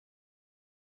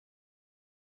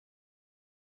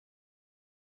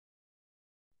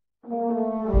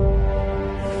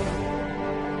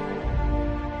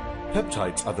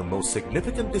Peptides are the most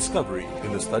significant discovery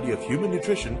in the study of human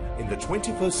nutrition in the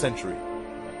 21st century.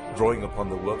 Drawing upon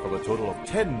the work of a total of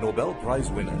 10 Nobel Prize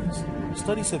winners,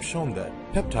 studies have shown that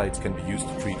peptides can be used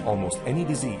to treat almost any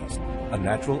disease, a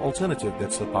natural alternative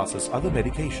that surpasses other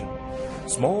medication.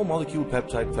 Small molecule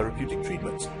peptide therapeutic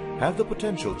treatments have the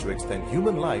potential to extend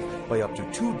human life by up to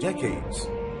 2 decades.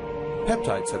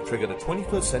 Peptides have triggered a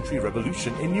 21st century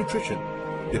revolution in nutrition.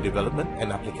 The development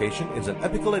and application is an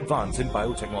epical advance in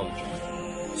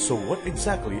biotechnology. So what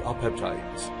exactly are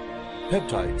peptides?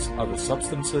 Peptides are the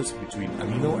substances between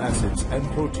amino acids and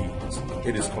proteins.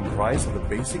 It is comprised of the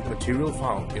basic material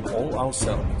found in all our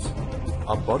cells.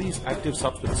 Our body's active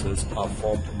substances are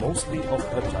formed mostly of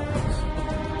peptides.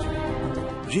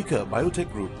 JICA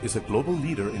Biotech Group is a global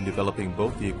leader in developing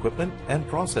both the equipment and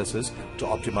processes to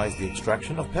optimize the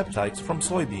extraction of peptides from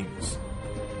soybeans.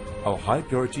 Our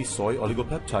high-purity soy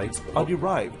oligopeptides are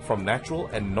derived from natural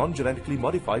and non-genetically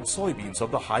modified soybeans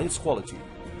of the highest quality,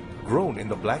 grown in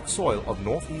the black soil of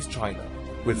northeast China.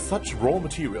 With such raw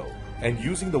material and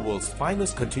using the world's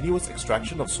finest continuous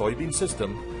extraction of soybean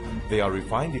system, they are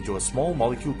refined into a small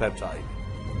molecule peptide.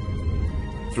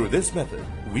 Through this method,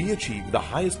 we achieve the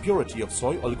highest purity of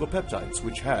soy oligopeptides,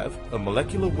 which have a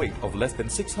molecular weight of less than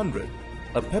 600,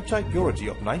 a peptide purity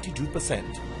of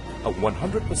 92%, a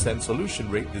 100% solution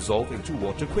rate dissolved into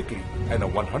water quickly, and a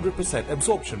 100%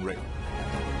 absorption rate.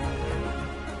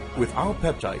 With our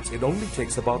peptides, it only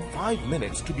takes about 5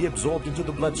 minutes to be absorbed into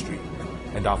the bloodstream,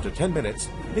 and after 10 minutes,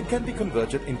 it can be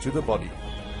converted into the body.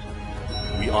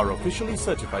 We are officially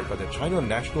certified by the China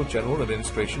National General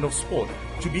Administration of Sport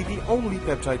to be the only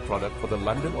peptide product for the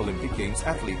London Olympic Games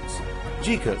athletes.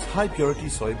 JICA's high-purity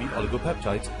soybean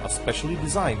oligopeptides are specially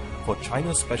designed for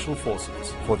China's special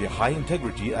forces for their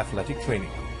high-integrity athletic training.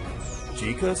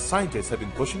 JICA's scientists have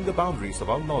been pushing the boundaries of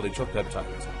our knowledge of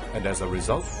peptides, and as a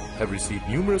result have received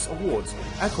numerous awards,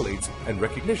 accolades, and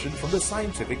recognition from the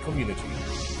scientific community.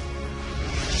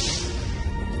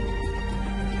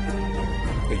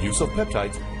 The use of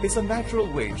peptides is a natural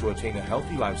way to attain a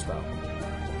healthy lifestyle,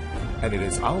 and it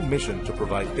is our mission to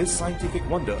provide this scientific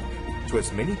wonder to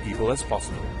as many people as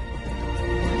possible.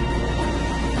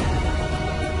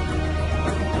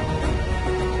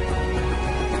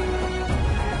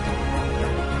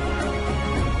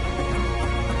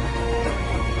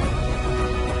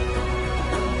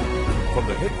 From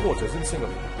the headquarters in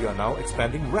Singapore, we are now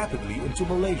expanding rapidly into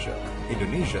Malaysia,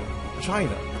 Indonesia,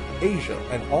 China, Asia,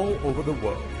 and all over the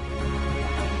world.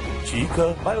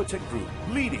 JICA Biotech Group,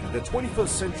 leading the 21st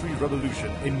century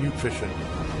revolution in nutrition.